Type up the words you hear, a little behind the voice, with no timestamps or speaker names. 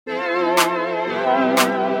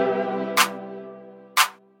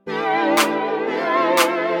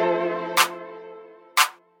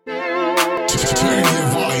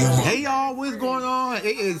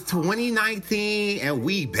2019 and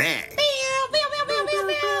we back.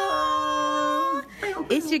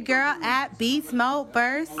 It's your girl at Beast Mode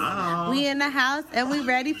Burst. We in the house and we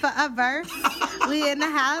ready for a verse. We in the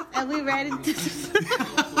house and we ready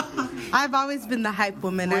to... I've always been the hype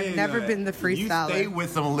woman. I've never been the freestyler. You stay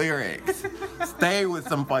with some lyrics. Stay with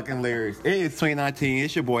some fucking lyrics. It is 2019.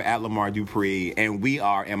 It's your boy at Lamar Dupree, and we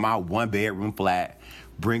are in my one-bedroom flat,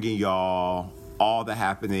 bringing y'all all the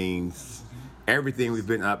happenings, everything we've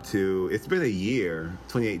been up to. It's been a year,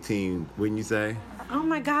 2018, wouldn't you say? Oh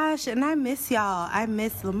my gosh, and I miss y'all. I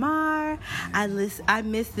miss Lamar. I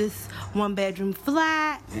miss this one-bedroom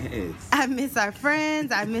flat. Yes. I miss our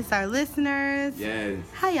friends. I miss our listeners. Yes.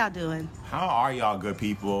 How y'all doing? How are y'all, good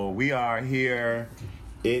people? We are here.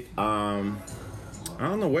 I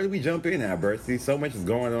don't know, where did we jump in at, Bertie? So much is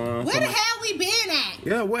going on. Where the hell we been at?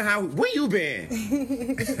 Yeah, where you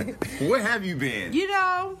been? Where have you been? You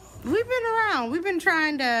know, we've been around. We've been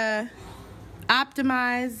trying to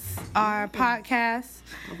optimize our podcast.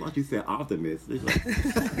 I thought you said Optimus.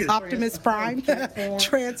 Optimus Prime.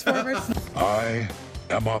 Transformers. I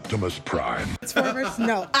am Optimus Prime. Transformers.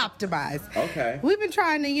 No, optimize. Okay. We've been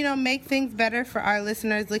trying to, make things better for our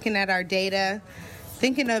listeners, looking at our data,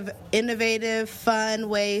 thinking of innovative, fun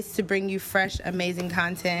ways to bring you fresh, amazing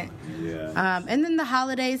content. Yeah. And then the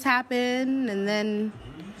holidays happen, and then,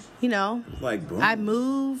 like boom. I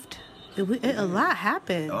moved. A lot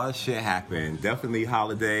happened. A lot of shit happened. Definitely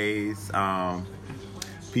holidays.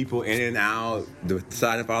 People in and out.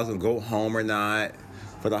 Deciding if I was going to go home or not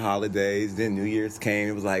for the holidays. Then New Year's came.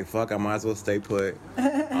 It was like, fuck, I might as well stay put.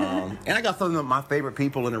 And I got some of my favorite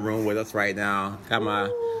people in the room with us right now. Got my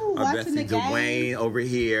bestie Dwayne over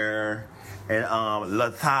here. And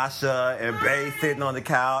Latasha and Bae sitting on the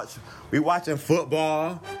couch. We watching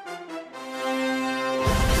football.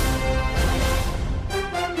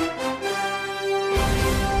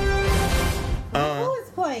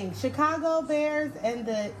 Chicago Bears and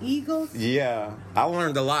the Eagles. Yeah, I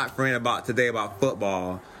learned a lot, friend, about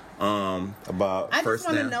football. About I first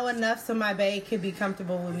just want to know enough so my bae could be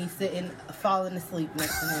comfortable with me falling asleep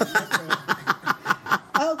next to him.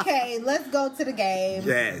 Okay, let's go to the game.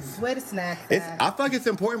 Yes. Where the snacks I feel like it's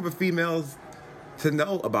important for females to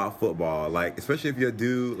know about football, like especially if you're a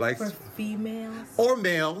dude, like for females or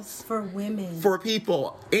males, for women, for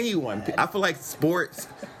people, anyone. I feel like sports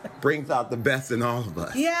brings out the best in all of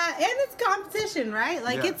us. Yeah, and it's competition, right?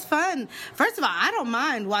 Like it's fun. First of all, I don't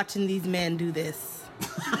mind watching these men do this.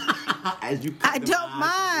 I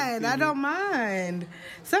don't mind.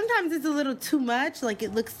 Sometimes it's a little too much. Like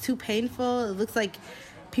it looks too painful. It looks like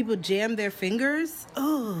people jam their fingers.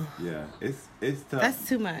 Oh. Yeah, it's tough. That's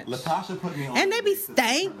too much. Latasha put me on. And they be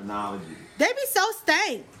stank. They be so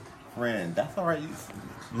stank. Friend, that's all right.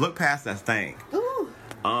 Look past that stank. Ooh.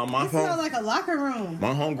 It smells like a locker room.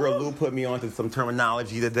 My homegirl Lou put me onto some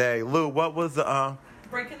terminology today. Lou, what was the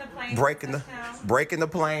breaking the plane? Breaking the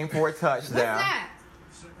plane for a touchdown. What's that?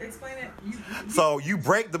 Explain it. So you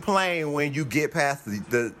break the plane when you get past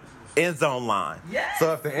the end zone line. Yes.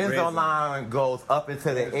 So if the end zone line goes up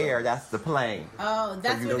into the air, that's the plane. Oh,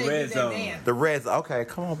 that's what they do their dance. The red zone. Okay,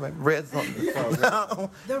 come on, baby. Red zone.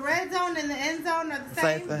 The red zone and the end zone are the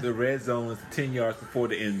same? The red zone is 10 yards before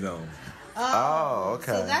the end zone. Oh,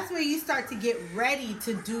 okay. So that's where you start to get ready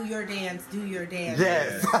to do your dance.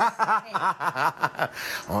 Yes.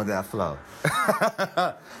 On that flow.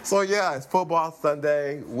 So yeah, it's football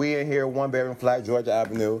Sunday. We in here, one bedroom flat, Georgia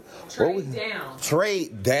Avenue.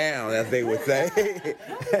 Trade down, as they would say.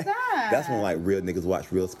 What is that? That's when like real niggas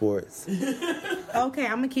watch real sports. Okay,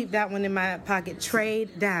 I'm gonna keep that one in my pocket.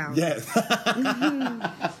 Trade down. Yes.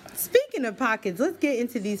 Speaking of pockets, let's get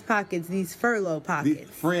into these pockets, these furlough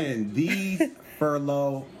pockets. These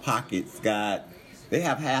furlough pockets they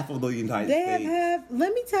have half of the United States.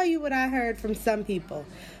 Let me tell you what I heard from some people.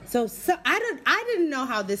 So I didn't know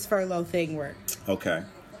how this furlough thing worked. Okay.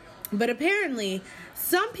 But apparently,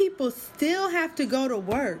 some people still have to go to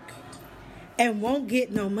work and won't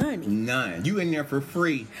get no money. None. You in there for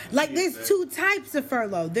free. Like there's two types of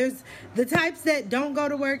furlough. There's the types that don't go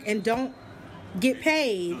to work and don't get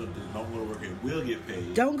paid. Don't go to work and will get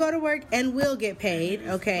paid. Don't go to work and will get paid,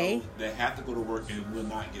 okay? They have to go to work and will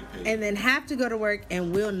not get paid. And then have to go to work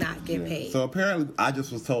and will not get paid. So apparently, I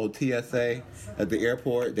just was told TSA at the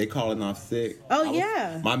airport, they calling off sick.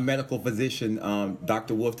 Yeah. My medical physician,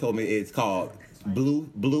 Dr. Wolf, told me it's called blue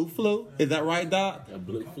flu. Is that right, Doc? A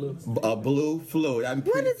blue flu? A blue flu.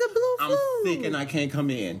 What is a blue flu? I'm sick and I can't come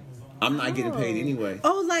in. I'm not getting paid anyway.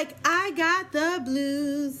 Oh, like I got the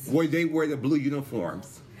blues. Where they wear the blue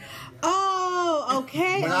uniforms. Oh,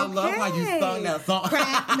 okay. But I love how you sung that song.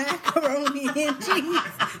 Crack macaroni and cheese.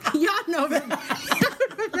 Y'all know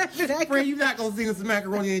that. Friend, you're not gonna sing some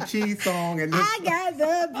macaroni and cheese song and I got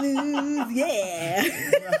the blues, yeah.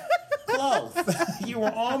 close. You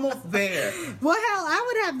were almost there. Well, hell, I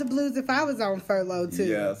would have the blues if I was on furlough too.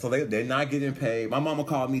 Yeah, so they're not getting paid. My mama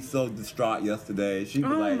called me so distraught yesterday. She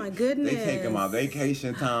was like, my goodness. they taking my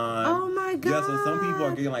vacation time. Oh my god. Yeah, so some people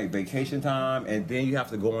are getting like vacation time, and then you have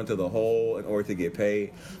to go into the hole in order to get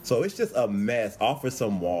paid. So it's just a mess. Offer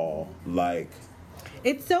some wall, like.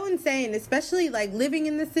 It's so insane, especially like living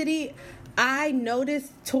in the city. I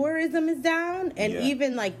noticed tourism is down, and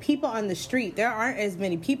even like people on the street. There aren't as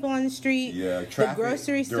many people on the street. Yeah, traffic the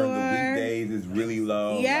grocery store during the weekdays is really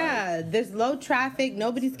low. Yeah, there's low traffic.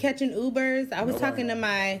 Nobody's catching Ubers. I was talking to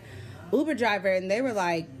my Uber driver, and they were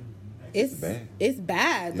like, "It's bad.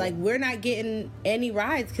 Yeah. Like we're not getting any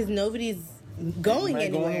rides because nobody's going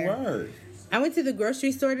anywhere." Going to work. I went to the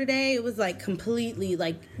grocery store today. It was like completely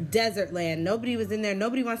like desert land. Nobody was in there.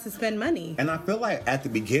 Nobody wants to spend money. And I feel like at the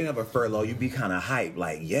beginning of a furlough, you'd be kind of hyped.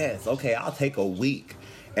 Like, yes, okay, I'll take a week.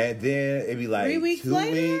 And then it'd be like 3 weeks 2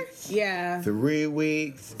 later? weeks. Yeah. 3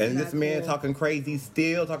 weeks. And Not this man cool. talking crazy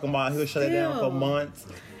still, talking about he'll shut it down for months.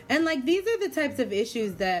 And like these are the types of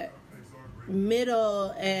issues that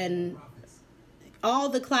middle and all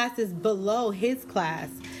the classes below his class,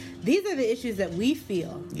 these are the issues that we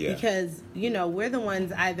feel. Yeah. Because, you know, we're the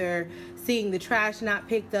ones either seeing the trash not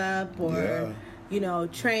picked up or, you know,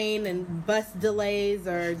 train and bus delays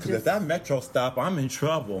or Because if just... that metro stop, I'm in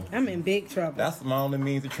trouble. I'm in big trouble. That's my only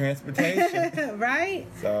means of transportation. Right?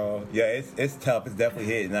 So, yeah, it's tough. It's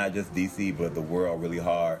definitely hitting not just D.C., but the world really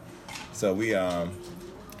hard. So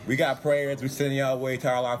we got prayers. We're sending y'all away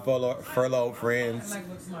to all our furlough friends.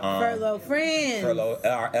 Furlough friends. Furlough,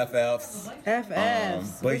 our FFs.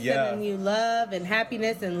 FFs. But We're yeah. sending you love and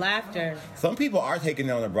happiness and laughter. Some people are taking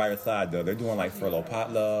it on the brighter side, though. They're doing like furlough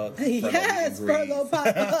potlucks. Yes, furlough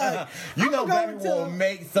potluck. You know, I'm baby going will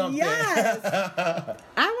make something. Yes. I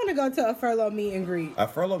want to go to a furlough meet and greet. A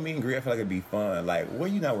furlough meet and greet, I feel like it'd be fun. Like, what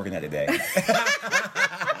are you not working at today?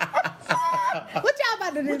 What y'all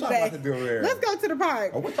about to do What y'all today? about to do here? Let's go to the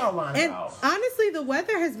park. Or what y'all lining And out? honestly, the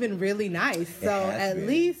weather has been really nice. So has at been.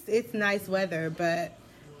 least it's nice weather. But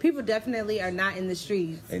people definitely are not in the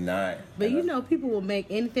streets. They not. But you know, people will make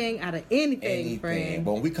anything out of anything, friend.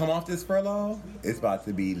 But when we come off this furlough, it's about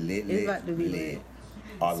to be lit. It's about to be lit.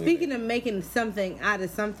 All Speaking lit. of making something out of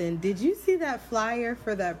something, did you see that flyer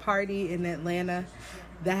for that party in Atlanta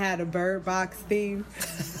that had a bird box theme?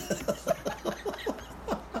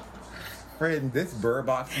 Friend, this Bird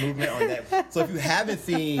Box movement on that. So if you haven't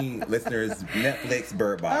seen, listeners, Netflix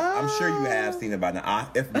Bird Box, I'm sure you have seen it by now.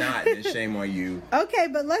 If not, then shame on you. Okay,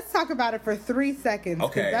 but let's talk about it for 3 seconds. 'Cause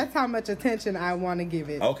Okay. that's how much attention I want to give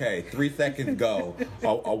it. Okay, 3 seconds go.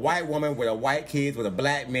 A white woman with a white kids with a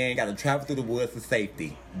black man got to travel through the woods for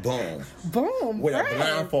safety. Boom. Boom. With friend. a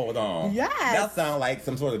blindfold on. Yes. That sounds like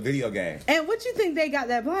some sort of video game. And what you think they got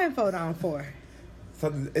that blindfold on for?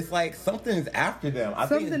 So it's like something's after them.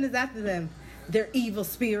 Something is after them. They're evil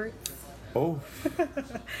spirits. Oh.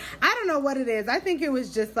 I don't know what it is. I think it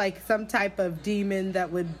was just like some type of demon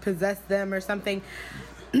that would possess them or something.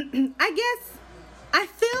 I guess I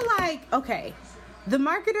feel like, okay, the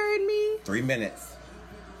marketer in me 3 minutes.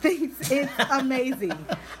 thinks it's amazing.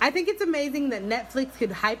 I think it's amazing that Netflix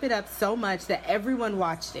could hype it up so much that everyone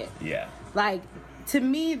watched it. Yeah. Like, to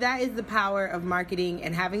me, that is the power of marketing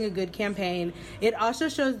and having a good campaign. It also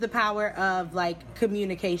shows the power of, like,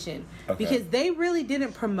 communication. Okay. Because they really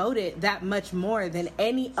didn't promote it that much more than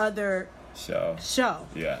any other show.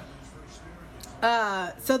 Yeah.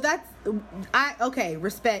 So that's, okay,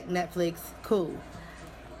 respect Netflix, cool.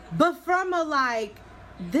 But from a, like,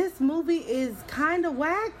 this movie is kind of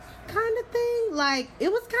whack kind of thing, like,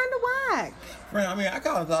 it was kind of whack. Friend, I mean, I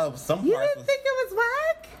kind of thought some parts You didn't think it was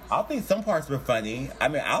whack? I think some parts were funny. I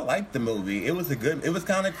mean, I liked the movie. It was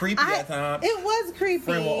kind of creepy at times. It was creepy.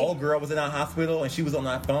 Friend, when old girl was in our hospital and she was on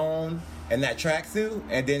that phone and that tracksuit,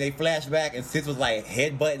 and then they flashed back and Sis was like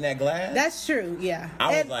headbutting that glass. That's true, yeah.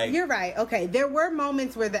 I was like, you're right. Okay, there were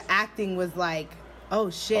moments where the acting was like, oh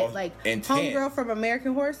shit, like intense. Homegirl from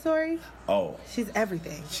American Horror Story. Oh, she's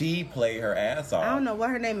everything. She played her ass off. I don't know what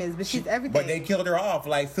her name is, but she's everything. But they killed her off.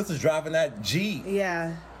 Like, Sis was driving that Jeep.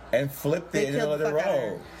 Yeah. And flipped it in the middle of the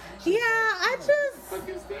road. Yeah, I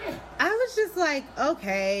was just like,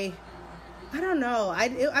 okay, I don't know.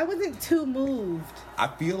 I wasn't too moved. I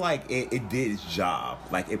feel like it did its job.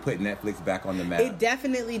 Like, it put Netflix back on the map. It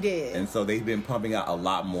definitely did. And so they've been pumping out a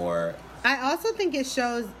lot more I also think it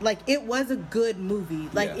shows, like, it was a good movie.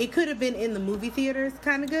 Like, it could have been in the movie theaters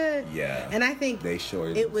kind of good. Yeah. And I think they sure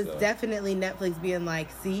it was definitely Netflix being like,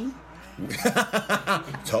 see?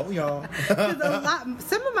 Told y'all.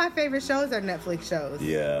 Some of my favorite shows are Netflix shows.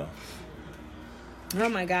 Yeah. Oh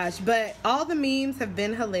my gosh. But all the memes have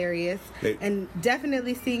been hilarious. And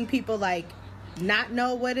definitely seeing people, like, not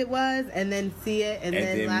know what it was and then see it and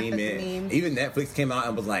then laugh at the memes. Even Netflix came out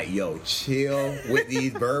and was like, yo, chill with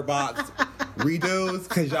these Bird Box redos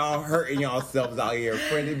because y'all hurting yourselves out here.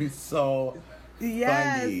 Friend, it'd be so funny.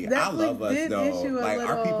 I love us, though. Like,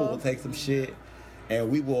 our people will take some shit and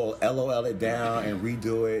we will LOL it down and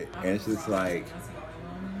redo it. And it's just like,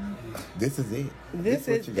 this is it. This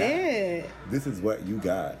is it. This is what you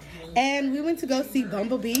got. And we went to go see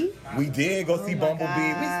Bumblebee. We did go see Bumblebee.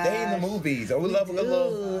 Gosh. We stayed in the movies. We love a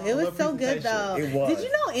little. It was so good, though. It was. Did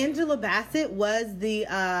you know Angela Bassett was the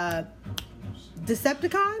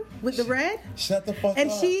Decepticon with the red? Shut the fuck up. And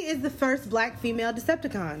she is the first black female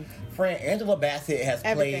Decepticon. Friend, Angela Bassett has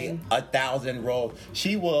played 1,000 roles.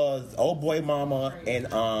 She was Old Boy Mama in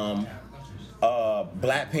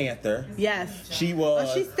Black Panther. Yes. She was.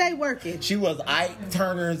 Oh, she stay working. She was Ike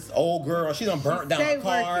Turner's old girl. She done burnt down a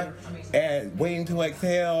car and Waiting to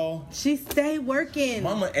Exhale. She stay working.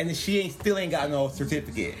 Mama, and she still ain't got no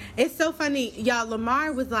certificate. It's so funny. Y'all,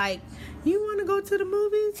 Lamar was like, you want to go to the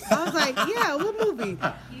movies? I was like, yeah, what movie?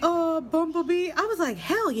 Bumblebee. I was like,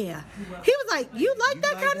 hell yeah. He was like, you like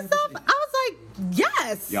that kind of stuff? I was like,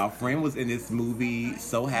 yes. Y'all friend was in this movie,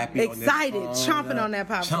 so happy, excited, on this phone, chomping on that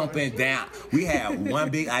popcorn. Chomping down. We had one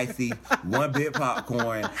big icy, one big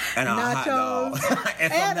popcorn, and a hot dog.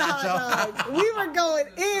 and some nachos. We were going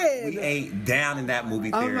in. We ate down in that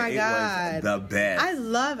movie theater. Oh my God. It was the best. I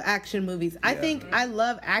love action movies. I think I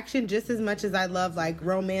love action just as much as I love, like,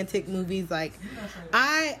 romantic movies. Like,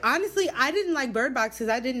 I didn't like Bird Box because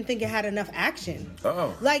I didn't think it had enough action.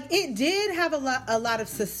 Oh. Like, it did have a lot of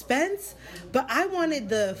suspense, but I wanted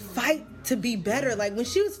the fight to be better. Like, when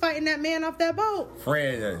she was fighting that man off that boat,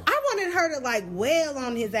 friend, I wanted her to, like, wail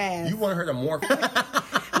on his ass. You wanted her to morph.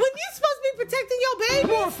 When you supposed to be protecting your baby.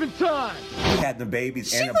 Morphin' time. We had the babies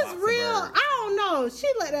she and the was real. I don't know. She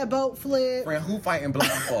let that boat flip. Friend, who fighting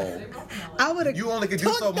blindfold? I would have. You only could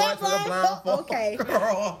do so much with a blindfold. Okay.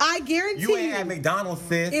 Girl, I guarantee you ain't at McDonald's,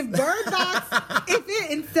 sis. If Bird Box,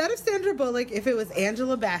 instead of Sandra Bullock, if it was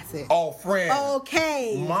Angela Bassett. Oh, friend.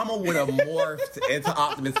 Okay. Mama would have morphed into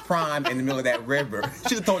Optimus Prime in the middle of that river.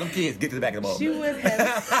 She would have told them kids, get to the back of the boat. She would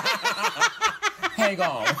have. Hang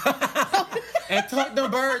on. And tuck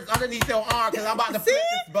them birds underneath your arm because I'm about to flip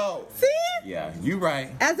this boat. See? Yeah, you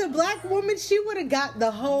right. As a black woman, she would have got the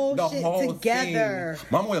whole shit together. Scene.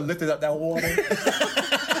 Mama would have lifted up that water.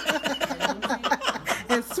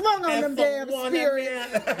 And swung on them damn spirits.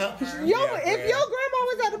 If your grandma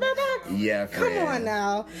was at the Bird Box? Yeah, friend. Come on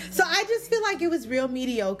now. So I just feel like it was real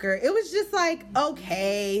mediocre. It was just like,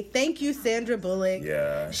 okay, thank you, Sandra Bullock.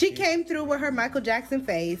 Yeah. She came through with her Michael Jackson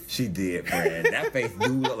face. She did, friend. That face do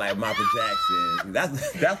look like Michael Jackson.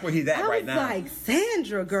 That's where he's at right now. I was like,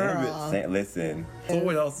 Sandra, girl. Listen. So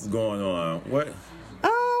what else is going on? What?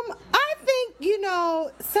 I think,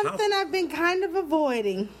 something I've been kind of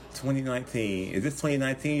avoiding. 2019. Is this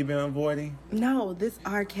 2019 you've been avoiding? No, this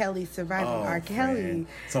R. Kelly, Surviving R. Kelly. Friend.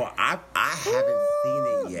 So I haven't seen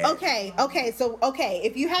it yet. Okay.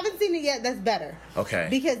 If you haven't seen it yet, that's better. Okay.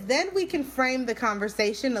 Because then we can frame the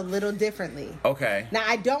conversation a little differently. Okay. Now,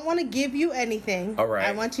 I don't want to give you anything. All right.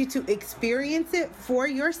 I want you to experience it for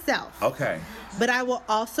yourself. Okay. But I will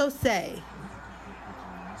also say,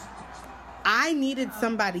 I needed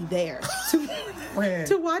somebody there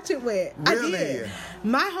to watch it with. Really? I did.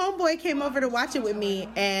 My homeboy came over to watch it with me,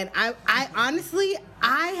 and I honestly,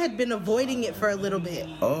 I had been avoiding it for a little bit.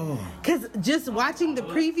 Oh. Because just watching the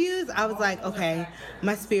previews, I was like, okay,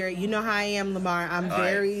 my spirit, you know how I am, Lamar. I'm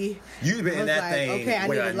very... You've been in that thing okay, I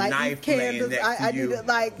with need a to light knife these candles. laying next to you. Need to,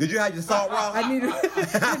 like... Did you have your salt rock? I needed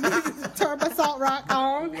to turn my salt rock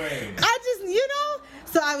on. I just,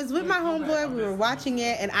 So I was with my homeboy, we were watching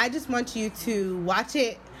it, and I just want you to watch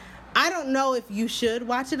it. I don't know if you should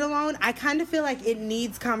watch it alone. I kind of feel like it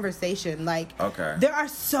needs conversation. Like, okay.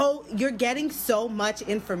 You're getting so much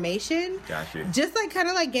information. Gotcha. Just like kind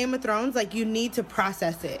of like Game of Thrones, like you need to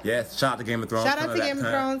process it. Yes, shout out to Game of Thrones. Shout out to Game of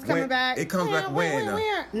Thrones coming back. It comes back when?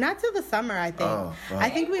 Not till the summer, I think. Oh, I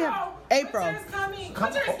think we have April. Winter is coming.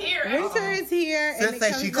 Winter is here. Winter is here. Since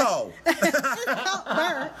say she cold.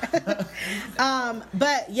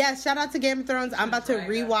 But yeah, shout out to Game of Thrones. I'm about to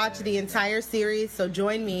rewatch the entire series, so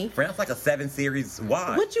join me. That's like a 7-series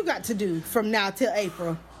watch. What you got to do from now till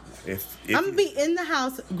April? If I'm gonna be in the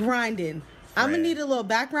house grinding. I'm gonna need a little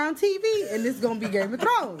background TV, and it's gonna be Game of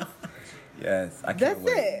Thrones. Yes, I can't That's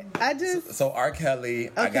wait. it. I just... So R. Kelly,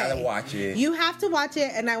 I gotta watch it. You have to watch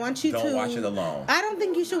it, and I want you to... Don't watch it alone. I don't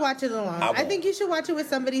think you should watch it alone. I think you should watch it with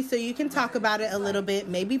somebody so you can talk about it a little bit,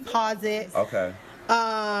 maybe pause it. Okay.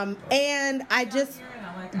 And I just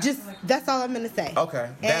that's all I'm gonna say. Okay,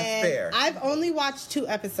 that's fair. I've only watched 2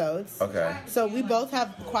 episodes. Okay. So we both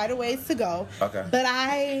have quite a ways to go. Okay. But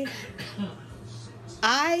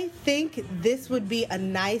I think this would be a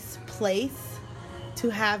nice place to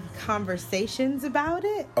have conversations about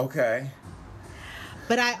it. Okay.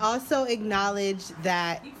 But I also acknowledge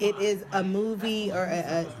that it is a movie or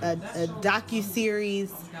a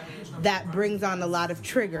docuseries that brings on a lot of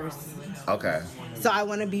triggers. Okay. So I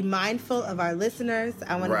want to be mindful of our listeners.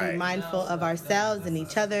 I want to be mindful of ourselves and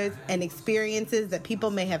each other's and experiences that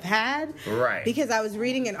people may have had. Right. Because I was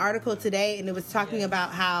reading an article today and it was talking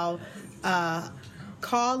about how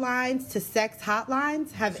call lines to sex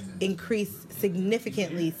hotlines have increased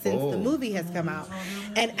significantly since the movie has come out.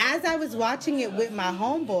 And as I was watching it with my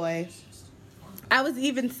homeboy, I was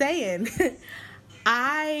even saying,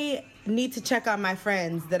 I need to check on my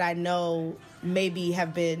friends that I know maybe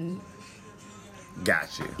have been...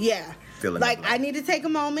 Got you. Yeah. Like, I need to take a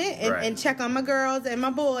moment and check on my girls and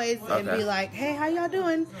my boys and be like, hey, how y'all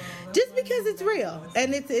doing? Just because it's real.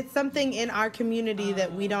 And it's something in our community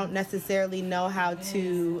that we don't necessarily know how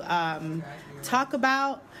to talk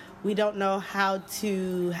about. We don't know how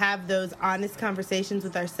to have those honest conversations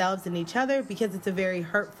with ourselves and each other because it's a very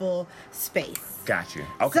hurtful space. Got you.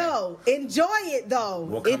 Okay. So, enjoy it, though.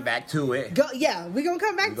 We'll come back to it. Yeah, we're going to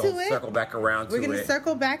come back to it. Circle back around to it. We're going to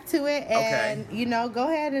circle back to it. And, you know, go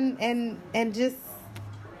ahead and just...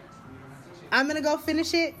 I'm going to go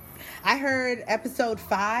finish it. I heard episode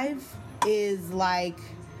 5 is, like,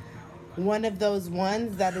 one of those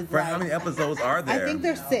ones that is How many episodes are there? I think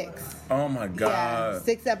there's 6. Oh, my God. Yeah,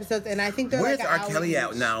 6 episodes. And I think they're Where's like R. Kelly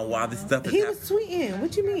out now while this stuff is happening? He was tweeting.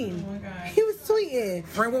 What you mean? Oh, my God. He was tweeting.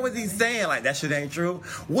 Friend, what was he saying? Like, that shit ain't true?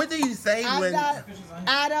 What did you say when...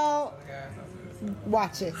 I don't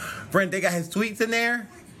watch it. Friend, they got his tweets in there?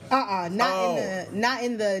 Not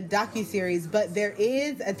in the docuseries, but there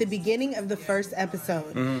is at the beginning of the first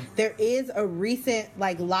episode. There is a recent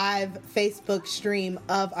live Facebook stream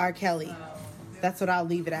of R. Kelly. That's what I'll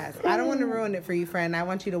leave it as. I don't want to ruin it for you, friend. I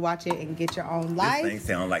want you to watch it and get your own life. This thing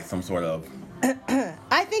sounds like some sort of...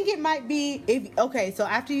 I think it might be so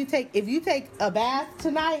after you take a bath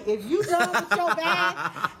tonight, if you done with your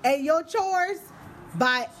bath and your chores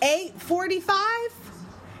by 8:45,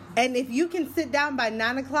 and if you can sit down by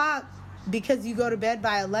 9 o'clock because you go to bed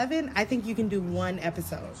by 11, I think you can do 1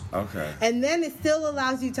 episode. Okay. And then it still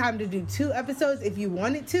allows you time to do 2 episodes if you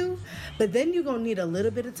wanted to, but then you're going to need a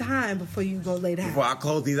little bit of time before you go lay down. Before I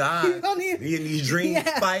close these eyes. You're going to need these dreams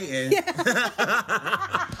fighting. Yeah.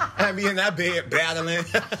 I be in that bed battling.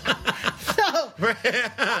 So, I'm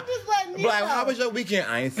just letting you know. How was your weekend?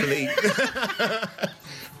 I ain't sleep.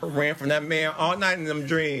 Ran from that man all night in them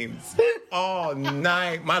dreams. All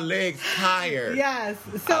night. My legs tired. Yes.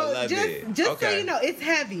 So just so you know, it's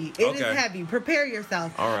heavy. It is heavy. Prepare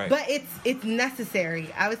yourself. All right. But it's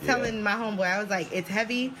necessary. I was telling my homeboy, I was like, it's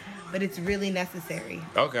heavy, but it's really necessary.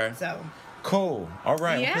 Okay. So cool. All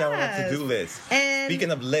right. Yes. We'll put on our to-do list. And speaking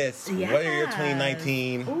of lists, what are your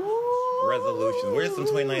 2019 resolutions? What are some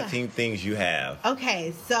 2019 things you have?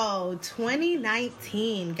 Okay, so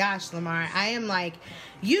 2019, gosh, Lamar, I am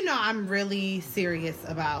I'm really serious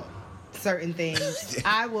about certain things.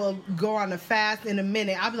 I will go on a fast in a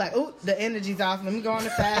minute. I'll be like, oh, the energy's off. Let me go on a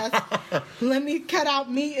fast. Let me cut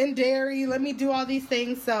out meat and dairy. Let me do all these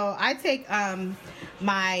things. So I take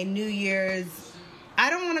my New Year's, I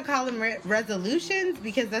don't want to call them resolutions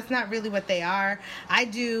because that's not really what they are. I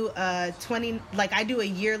do I do a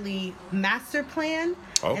yearly master plan,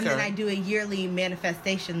 and then I do a yearly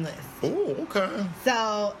manifestation list. Oh, okay.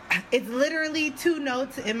 So it's literally 2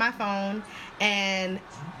 notes in my phone, and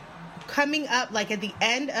coming up at the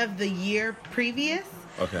end of the year previous,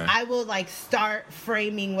 I will start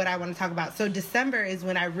framing what I want to talk about. So December is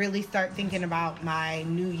when I really start thinking about my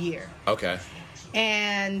new year. Okay.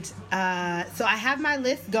 And so I have my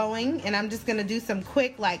list going, and I'm just going to do some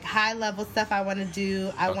quick, high-level stuff I want to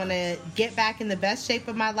do. I want to get back in the best shape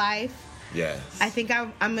of my life. Yes. I think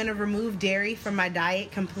I'm going to remove dairy from my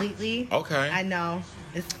diet completely. Okay. I know.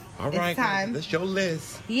 All right, time. That's your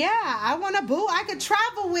list. Yeah, I want a boo I could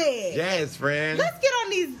travel with. Yes, friend. Let's get on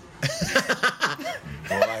these...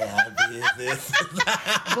 Boy, our business.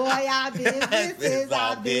 Boy, our business is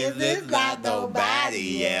our business, not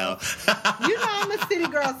nobody else. You know I'm a city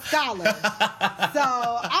girl scholar,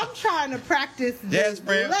 so I'm trying to practice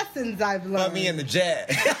the lessons I've learned. Fuck me in the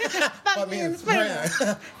jet. Fuck me in the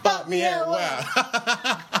spring. Fuck me everywhere.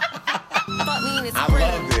 Fuck me in the I sprinter.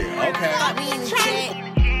 loved it. Okay. Fuck me in the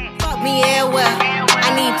jet. Fuck me everywhere. I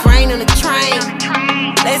need brain on the train.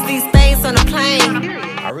 Let's do space on the plane.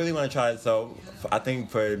 I really want to try it. So I think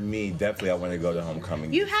for me, definitely I want to go to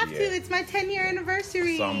homecoming. You this have year. to. It's my 10-year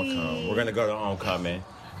anniversary. So I'm gonna come. We're gonna go to homecoming.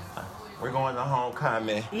 We're going to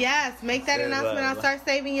homecoming. Yes, make that announcement. I'll start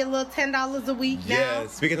saving you a little $10 a week now. Yeah,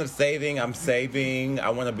 speaking of saving, I'm saving.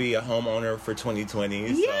 I want to be a homeowner for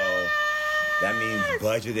 2020. Yes! So that means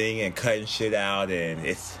budgeting and cutting shit out. And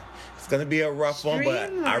it's going to be a rough one,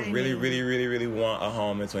 but I really, really, really, really want a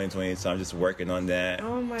home in 2020. So I'm just working on that.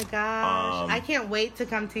 Oh my gosh. I can't wait to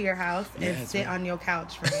come to your house and sit on your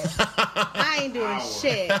couch, friend. I ain't doing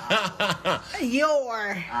shit.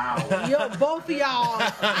 Both of y'all.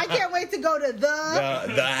 I can't wait to go to the house.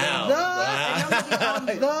 And I'm gonna be on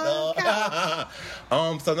the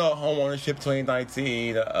couch. So no, home ownership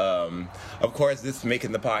 2019. Of course, this is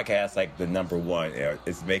making the podcast like the number one.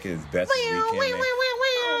 It's making its best as we can.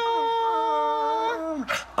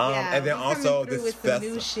 And then also this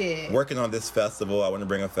festival. Working on this festival. I want to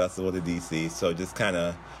bring a festival to DC. So just kind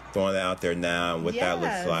of throwing it out there now and what that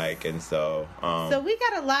looks like. And so so we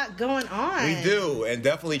got a lot going on. We do, and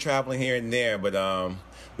definitely traveling here and there, but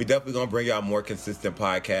we definitely gonna bring y'all more consistent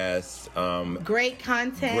podcasts. Great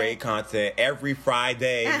content every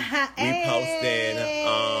Friday. We posting.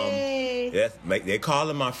 Yes, they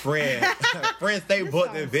calling my friend. Friend, stay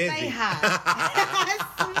booked and busy. Stay hot. I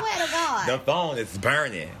swear to God. The phone is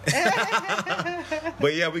burning.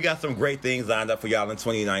 But yeah, we got some great things lined up for y'all in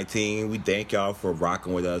 2019. We thank y'all for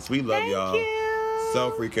rocking with us. We love y'all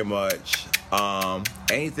so freaking much.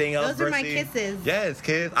 Anything else? Those are my kisses. Yes,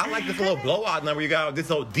 kids. I like this little blowout number you got. This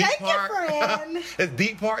little deep part. Thank you, friend. It's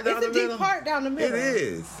deep part down the middle. It's a deep part down the middle. It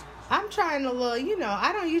is. I'm trying a little.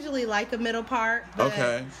 I don't usually like a middle part. But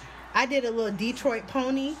okay. I did a little Detroit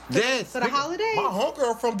pony for the holidays. My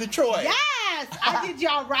homegirl from Detroit. Yes, I did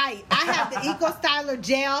y'all right. I have the Eco Styler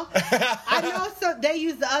gel. I know they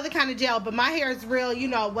use the other kind of gel, but my hair is real,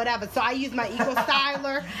 whatever. So I use my Eco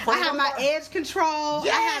Styler. I have my edge control.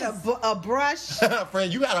 Yes. I had a brush.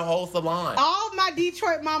 Friend, you got a whole salon. All my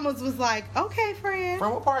Detroit mamas was like, okay, friend.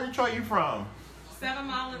 From what part of Detroit you from? 7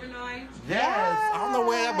 Mile, Illinois. Yes. I don't know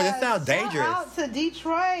where, but it sounds dangerous. Shout out to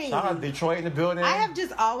Detroit. Shout out to Detroit in the building. I have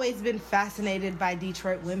just always been fascinated by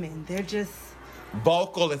Detroit women. They're just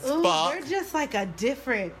vocal as fuck. They're just like a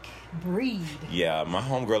different breed. Yeah, my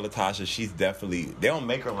homegirl Latasha, she's definitely, they don't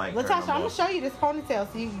make her like Latasha, her no I'm going to show you this ponytail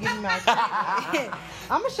so you can give me my opinion.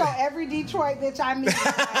 I'm going to show every Detroit bitch I meet. Like,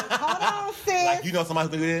 hold on, sis. Like, you know somebody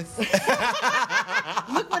who do this?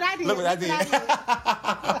 Look what I did. Look what I did.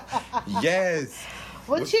 Yes.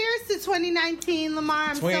 Well, cheers to 2019, Lamar.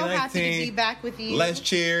 I'm so happy to be back with you. Let's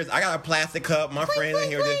cheers. I got a plastic cup. My friends in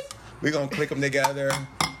here. We're going to click them together.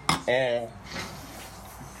 And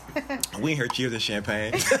we in here cheers and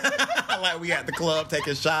champagne. Like we at the club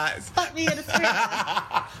taking shots. Fuck me in the street.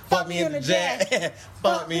 Fuck me in the jet.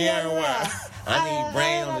 Fuck me everywhere. I need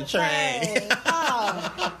brain on the train.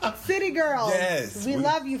 Oh, City Girls. Yes. We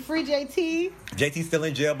love you. Free JT. JT's still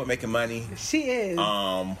in jail but making money. She is.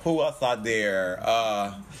 Who else out there?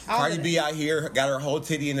 Cardi B out here got her whole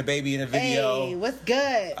titty and the baby in the video. Hey, what's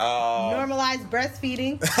good? Normalize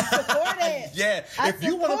breastfeeding. Support it. Yeah. If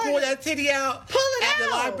you want to pull that titty out, pull it at out.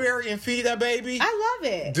 the library and feed that baby. I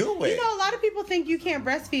love it. Do it. A lot of people think you can't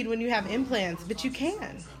breastfeed when you have implants, but you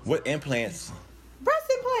can. What implants?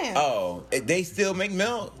 Breast implants. Oh, they still make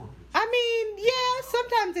milk? I mean, yeah,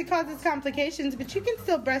 sometimes it causes complications, but you can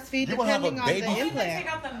still breastfeed depending on the implant. They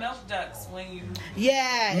take out the milk ducts when you...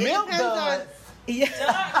 Yeah, milk ducts? Yeah.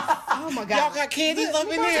 Oh my God. Y'all got candies up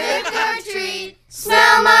in there? Trick or treat,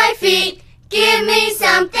 smell my feet, give me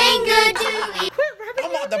something good to eat. I'm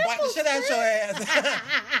about to bite the shit out your ass.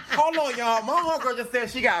 Hold on, y'all. My homegirl just said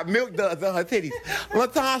she got milk duds on her titties.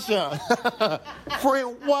 Latasha.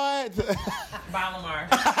 Friend, what? Balamar.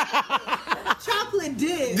 Chocolate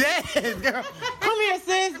dick. Yes, girl. Come here,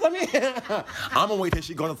 sis. Come here. I'm going to wait till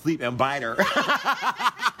she go to sleep and bite her.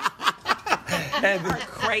 And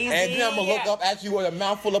crazy. And then I'm going to look up at you with a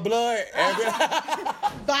mouthful of blood.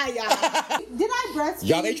 Bye, y'all. Did I breastfeed?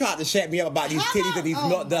 Y'all, they tried to shut me up about these titties and these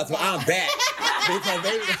milk duds, but I'm back.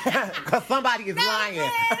 Because somebody is lying.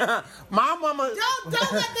 My mama... Don't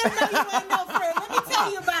let them know you ain't no friend. Let me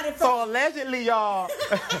tell you about it first. So allegedly, y'all,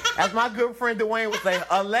 as my good friend Dwayne would say,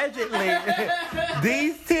 allegedly,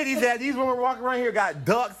 these titties that these women walking around here got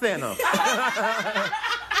ducts in them.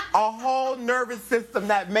 A whole nervous system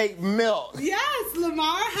that make milk. Yes,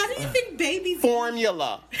 Lamar. How do you think babies...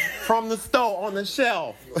 Formula from the store on the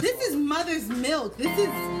shelf. This is mother's milk. This is...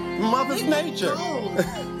 Mother's nature.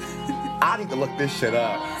 I need to look this shit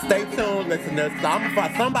up. Stay tuned, listeners.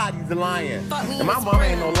 Somebody's lying. And my mom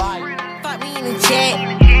ain't no liar. Fuck me in the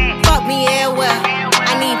jet. Fuck me everywhere.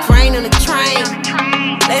 I need brain on the train.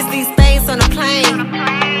 Let's leave space on the plane.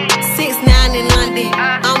 6'9" in London.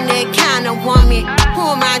 I'm that kind of woman. Who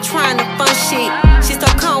am I trying to fun shit? She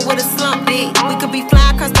still come with a slump dick. We could be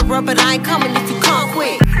flying across the road, but I ain't coming if you come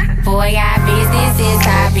quick. Boy, our business is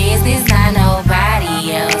our business, not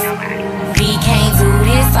nobody else. We can't do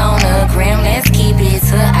this on the gram, let's keep it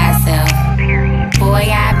to ourselves. Boy,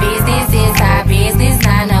 our